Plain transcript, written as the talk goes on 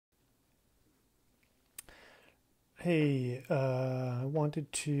Hey, I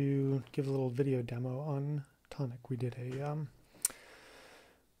wanted to give a little video demo on Tonic. We did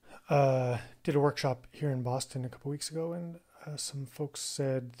a workshop here in Boston a couple weeks ago, and some folks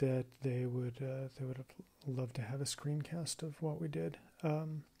said that they would have loved to have a screencast of what we did.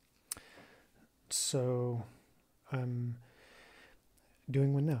 So I'm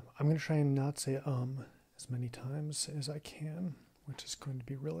doing one now. I'm going to try and not say as many times as I can, which is going to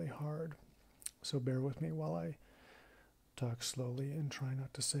be really hard. So bear with me while I talk slowly and try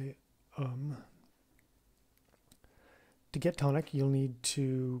not to say To get Tonic, you'll need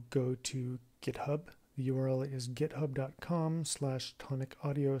to go to GitHub. The URL is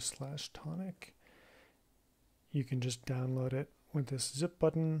github.com/tonicaudio/tonic. You can just download it with this zip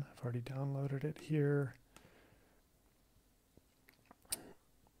button. I've already downloaded it here.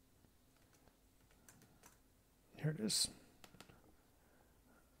 Here it is.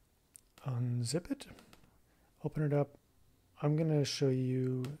 Unzip it, open it up. I'm going to show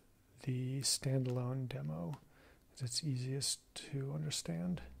you the standalone demo because it's easiest to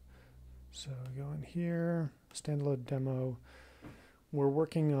understand. So go in here, standalone demo. We're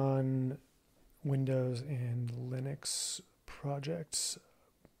working on Windows and Linux projects,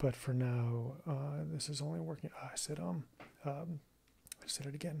 but for now, this is only working. I said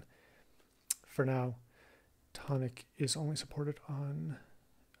it again. For now, Tonic is only supported on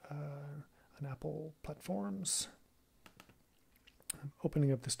Apple platforms. I'm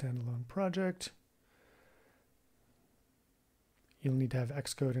opening up the standalone project. You'll need to have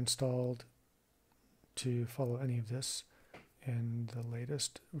Xcode installed to follow any of this, and the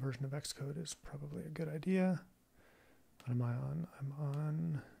latest version of Xcode is probably a good idea. What am I on? I'm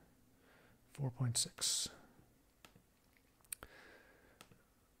on 4.6.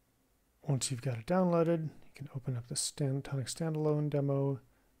 Once you've got it downloaded, you can open up the Tonic standalone demo,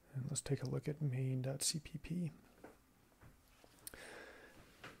 and let's take a look at main.cpp.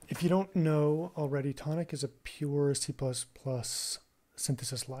 If you don't know already, Tonic is a pure C++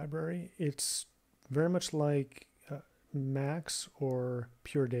 synthesis library. It's very much like Max or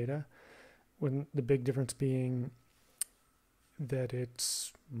Pure Data, when the big difference being that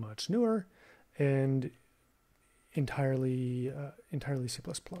it's much newer and entirely C++.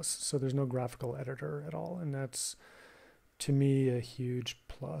 So there's no graphical editor at all, and that's, to me, a huge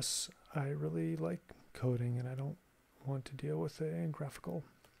plus. I really like coding, and I don't want to deal with a graphical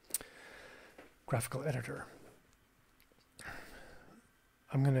editor.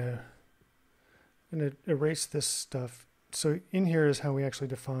 I'm gonna erase this stuff. So in here is how we actually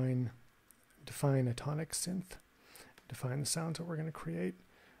define a Tonic synth, define the sounds that we're going to create.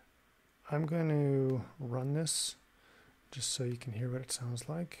 I'm going to run this just so you can hear what it sounds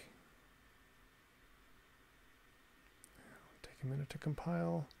like. Take a minute to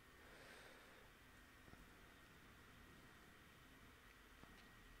compile.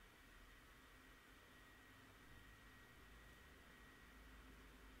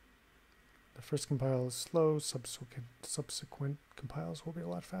 The first compile is slow, subsequent compiles will be a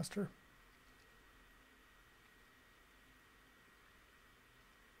lot faster.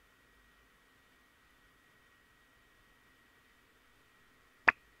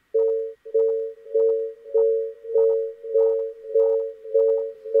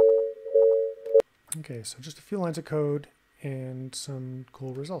 Okay, so just a few lines of code and some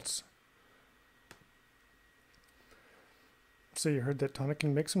cool results. So you heard that Tonic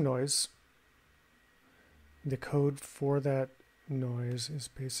can make some noise. The code for that noise is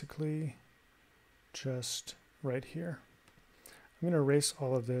basically just right here. I'm going to erase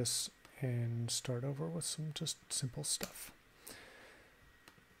all of this and start over with some just simple stuff.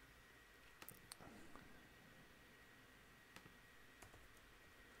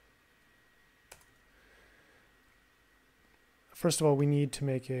 First of all, we need to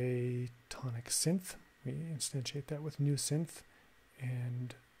make a Tonic synth. We instantiate that with new synth,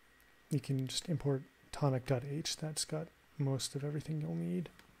 and you can just import tonic.h. That's got most of everything you'll need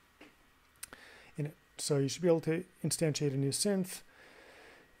in it. So you should be able to instantiate a new synth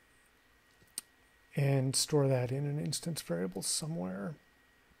and store that in an instance variable somewhere.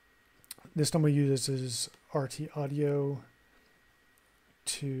 This time we use is RT audio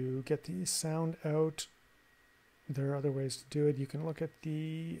to get the sound out. There are other ways to do it. You can look at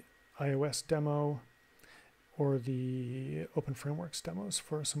the iOS demo or the Open Frameworks demos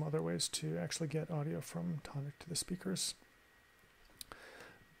for some other ways to actually get audio from Tonic to the speakers.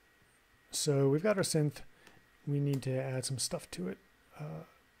 So we've got our synth. We need to add some stuff to it.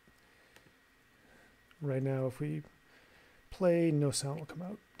 Right now, if we play, no sound will come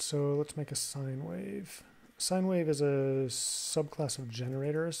out. So let's make a sine wave. Sine wave is a subclass of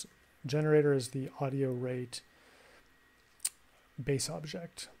generators. Generator is the audio rate base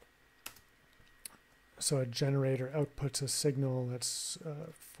object. So a generator outputs a signal that's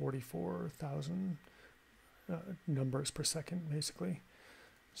 44,000 numbers per second, basically.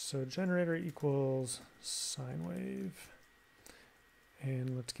 So generator equals sine wave,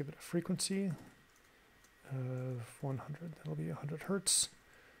 and let's give it a frequency of 100. That'll be 100 hertz.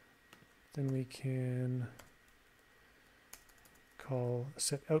 Then we can call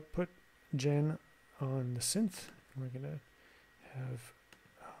set output gen on the synth. And we're going to have,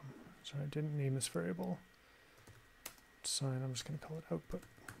 sorry, I didn't name this variable. Sine, I'm just going to call it output.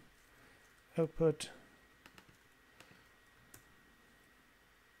 Output.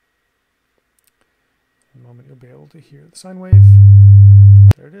 In a moment you'll be able to hear the sine wave.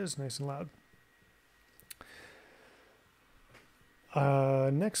 There it is, nice and loud.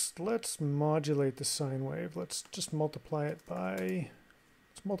 Next, let's modulate the sine wave. Let's just multiply it by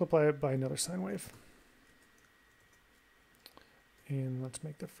another sine wave. And let's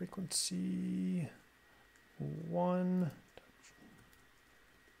make the frequency 1.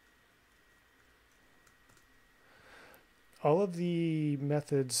 All of the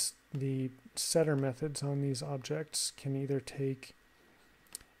methods, the setter methods on these objects can either take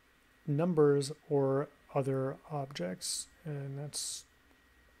numbers or other objects, and it's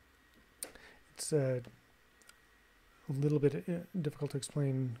a little bit difficult to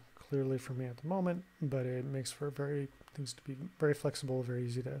explain clearly for me at the moment, but it makes for things to be very flexible, very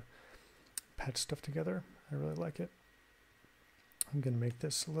easy to patch stuff together. I really like it. I'm going to make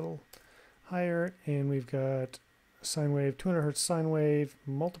this a little higher, and we've got a sine wave, 200 hertz sine wave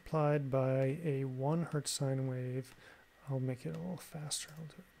multiplied by a 1 hertz sine wave. I'll make it a little faster. I'll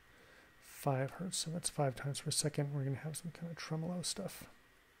do it 5 hertz, so that's 5 times per second. We're going to have some kind of tremolo stuff.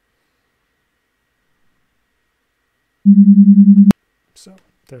 So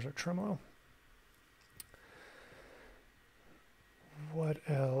there's our tremolo. What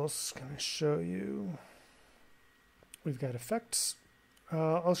else can I show you? We've got effects.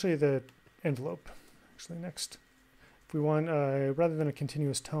 I'll show you the envelope actually next. If we want, rather than a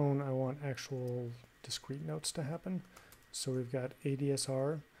continuous tone, I want actual discrete notes to happen. So we've got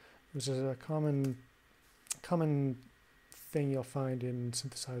ADSR, which is a common thing you'll find in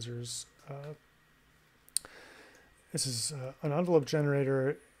synthesizers. This is an envelope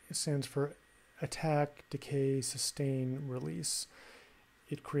generator. It stands for attack, decay, sustain, release.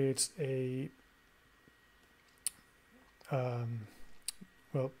 It creates a,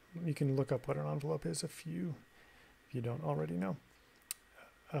 well, you can look up what an envelope is if you don't already know.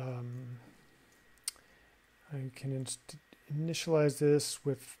 I can initialize this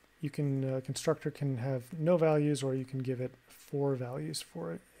with, constructor can have no values, or you can give it 4 values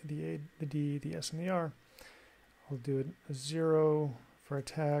for it, the A, the D, the S, and the R. I'll do it a 0 for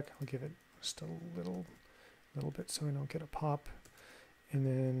attack. I'll give it just a little bit so we don't get a pop. And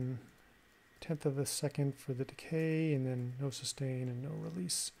then 1/10 of a second for the decay, and then no sustain and no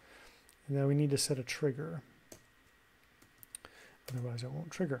release. And now we need to set a trigger. Otherwise it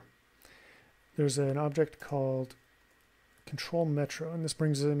won't trigger. There's an object called control metro, and this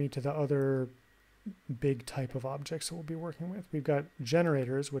brings me to the other big type of objects that we'll be working with. We've got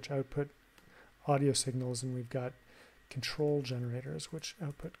generators, which output audio signals, and we've got control generators, which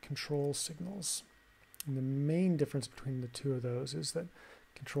output control signals. And the main difference between the two of those is that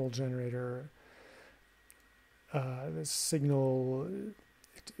control generator, the signal,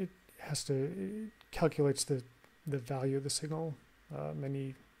 it calculates the value of the signal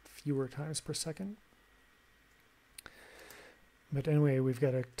many fewer times per second. But anyway, we've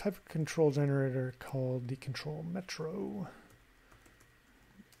got a type of control generator called the control metro.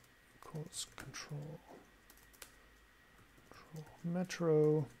 Equals control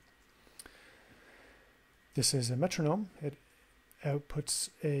metro. This is a metronome. It outputs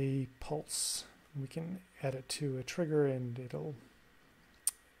a pulse. We can add it to a trigger, and we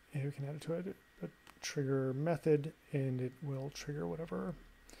can add it to a trigger method, and it will trigger whatever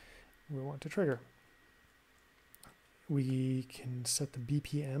we want to trigger. We can set the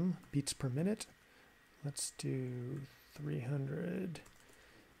BPM, beats per minute. Let's do 300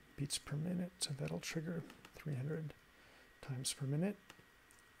 beats per minute, so that'll trigger 300 times per minute.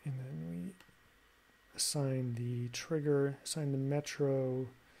 And then we assign the trigger, assign the metro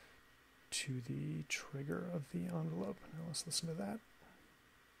to the trigger of the envelope. Now let's listen to that.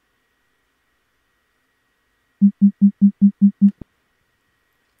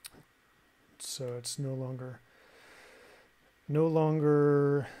 So it's no longer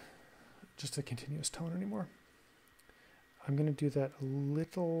just a continuous tone anymore. I'm going to do that a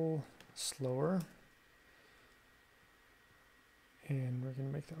little slower, and we're going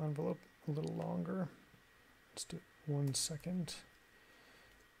to make the envelope a little longer. Let's do it 1 second.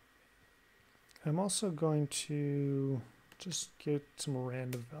 I'm also going to just get some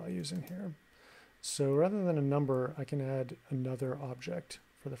random values in here. So rather than a number, I can add another object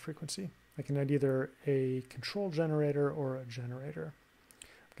for the frequency. I can add either a control generator or a generator.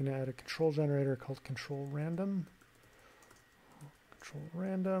 I'm going to add a control generator called control random. Control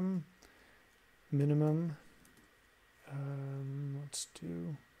random, minimum, let's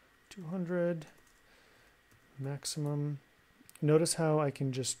do 200, maximum. Notice how I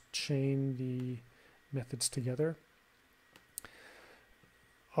can just chain the methods together.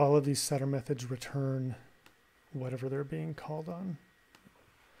 All of these setter methods return whatever they're being called on,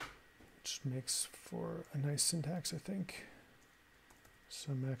 which makes for a nice syntax, I think.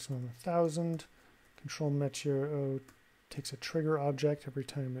 So maximum 1,000, control metro takes a trigger object. Every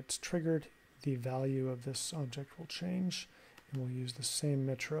time it's triggered, the value of this object will change, and we'll use the same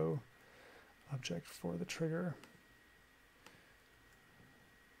metro object for the trigger.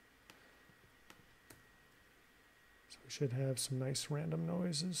 So we should have some nice random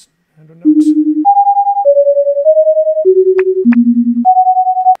noises and a note.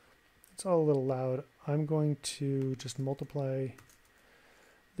 It's all a little loud. I'm going to just multiply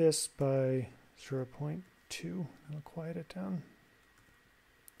this by 0.2. I'll quiet it down.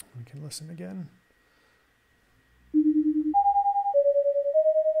 We can listen again.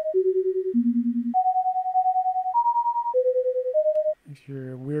 If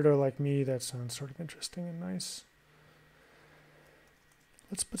you're a weirdo like me, that sounds sort of interesting and nice.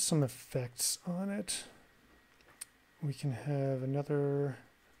 Let's put some effects on it. We can have another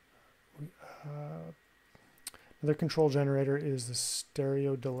control generator is the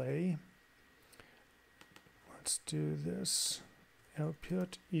stereo delay. Let's do this.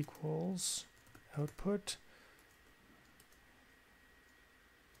 Output equals output.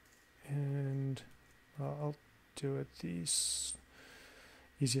 And I'll do it the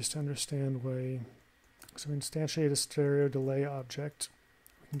easiest to understand way. So we instantiate a stereo delay object.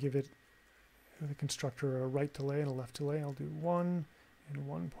 We can give it the constructor a right delay and a left delay. I'll do 1 and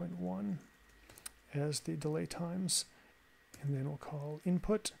 1.1 as the delay times. And then we'll call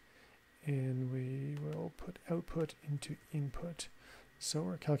input, and we will put output into input. So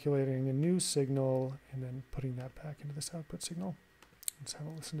we're calculating a new signal and then putting that back into this output signal. Let's have a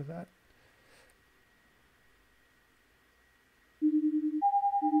listen to that.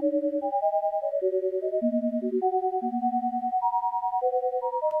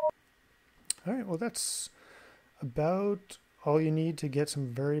 All right, well, that's about all you need to get some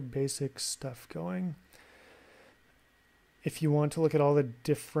very basic stuff going. If you want to look at all the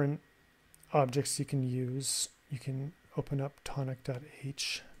different objects you can use, you can open up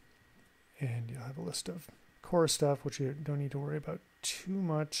tonic.h and you'll have a list of core stuff, which you don't need to worry about too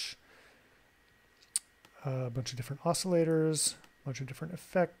much. A bunch of different oscillators, a bunch of different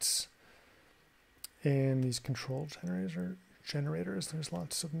effects, and these control generators. There's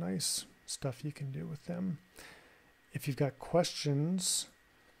lots of nice stuff you can do with them. If you've got questions,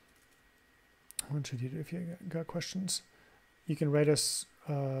 what should you do if you got questions? You can write us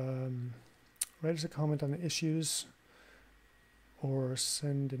a comment on the issues or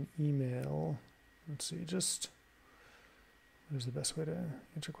send an email. Let's see, just there's the best way to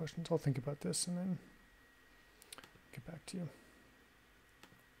answer questions. I'll think about this and then get back to you.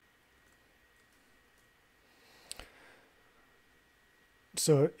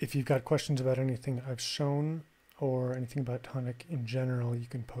 So if you've got questions about anything I've shown or anything about Tonic in general, you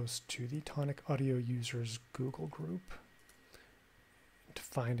can post to the Tonic Audio Users Google group. To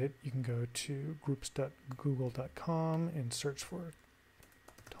find it, you can go to groups.google.com and search for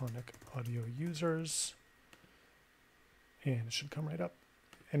Tonic Audio Users, and it should come right up.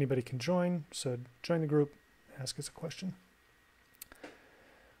 Anybody can join, so join the group, ask us a question.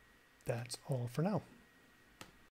 That's all for now.